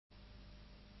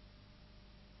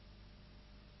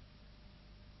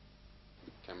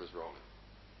Camera's rolling.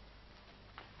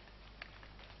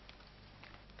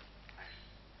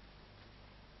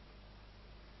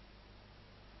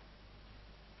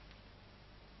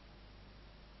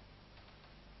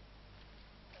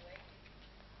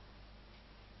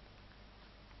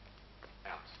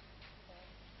 Out.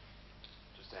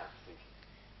 Just out thinking.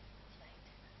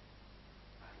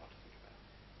 I have a lot to think about.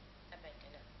 I made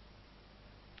dinner.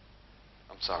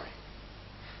 I'm sorry.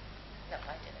 No,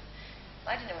 my dinner.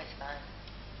 My dinner was fine.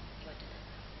 Your dinner.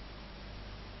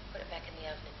 Put it back in the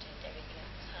oven and turned everything up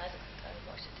as high as it could go and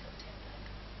washed it till it turned black.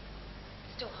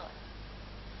 Still hot.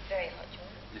 Very hot,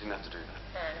 Jordan. You didn't have to do that.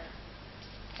 No, no.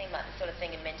 Seemed like the sort of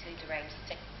thing a mentally deranged,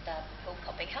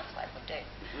 pill-popping housewife would do.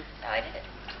 Mm-hmm. So I did it.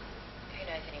 Who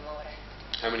knows anymore what I have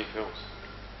to do? How many pills?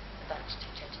 A bunch,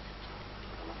 2 judges.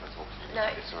 I'm not going to talk to you. No.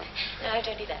 Okay, sorry. No,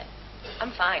 don't do that.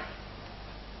 I'm fine.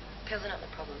 Pills are not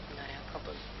the problem, not our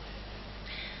problem.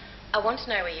 I want to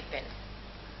know where you've been.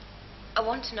 I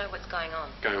want to know what's going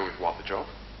on. Going on with what, the job?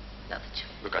 Not the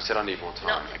job. Look, I said I need more time.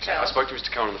 Not the Okay, job. I spoke to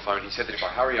Mr. Cohen on the phone. He said that if I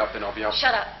hurry up, then I'll be able...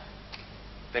 Shut up.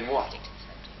 Then what? Stick to the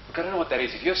subject. Look, I don't know what that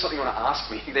is. If you have something you want to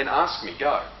ask me, then ask me.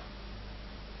 Go. I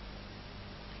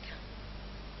can't.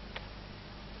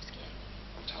 I'm scared.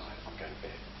 I'm tired. I'm going to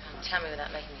bed. Tell me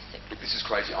without making me sick. Look, this is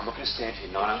crazy. I'm not going to stand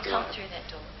here night When after you come night. through that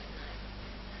door at night,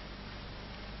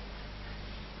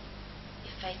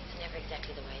 your face is never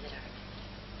exactly the way that I remember you.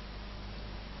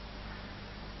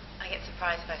 I get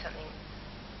surprised by something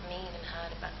mean and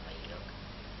hard about the way you look.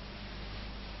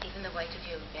 Even the weight of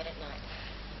you in bed at night,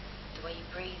 the way you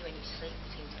breathe when you sleep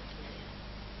seems unfamiliar.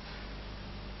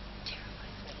 It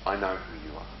terrifies me. I know who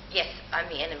you are. Yes, I'm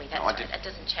the enemy. That's No, I right. didn't. That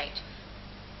doesn't change.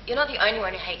 You're not the only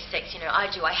one who hates sex, you know. I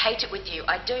do. I hate it with you.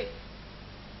 I do.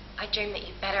 I dream that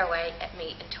you batter away at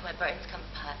me until my bones come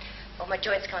apart, or my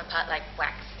joints come apart like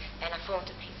wax, and I fall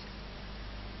into pieces.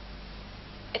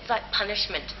 It's like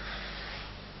punishment.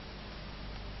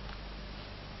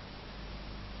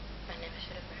 I never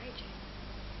should have married you.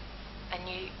 I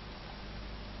knew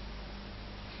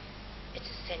it's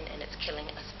a sin and it's killing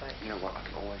us both. You know what? I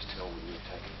can always tell when you're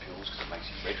taking pills because it makes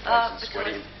you red-faced Oh, and because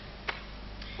sweaty.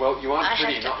 Well, you aren't I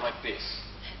pretty, have to- not like this.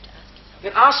 I have to ask you something.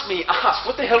 Then ask me, ask.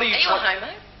 What the hell are you Are you a trying...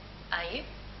 homo? Are you?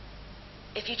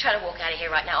 If you try to walk out of here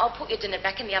right now, I'll put your dinner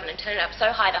back in the oven and turn it up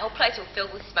so high the whole place will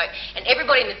fill with smoke and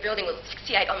everybody in this building will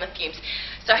asphyxiate on the fumes.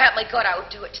 So help me God, I will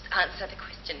do it. Just answer the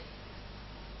question.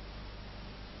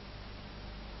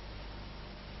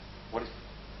 What is...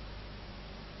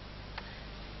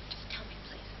 Just tell me,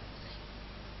 please.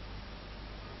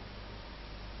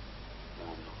 No,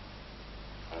 I'm not.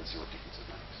 I don't see what difference it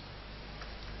makes.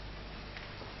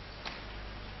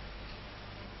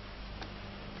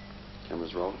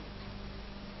 Camera's rolling.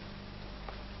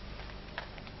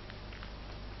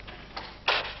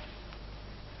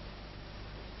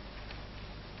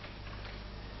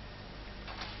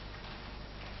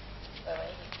 Where were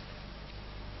you?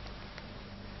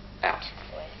 Out.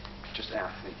 Where? Just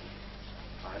out thinking.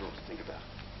 I had a lot to think about.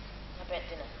 I burnt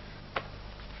dinner.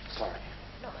 Sorry.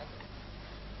 Not my dinner.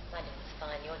 My dinner was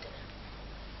fine, your dinner.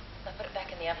 I put it back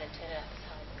in the oven and turned it up as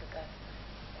high as it could go.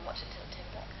 And watched it till it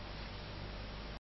turned black.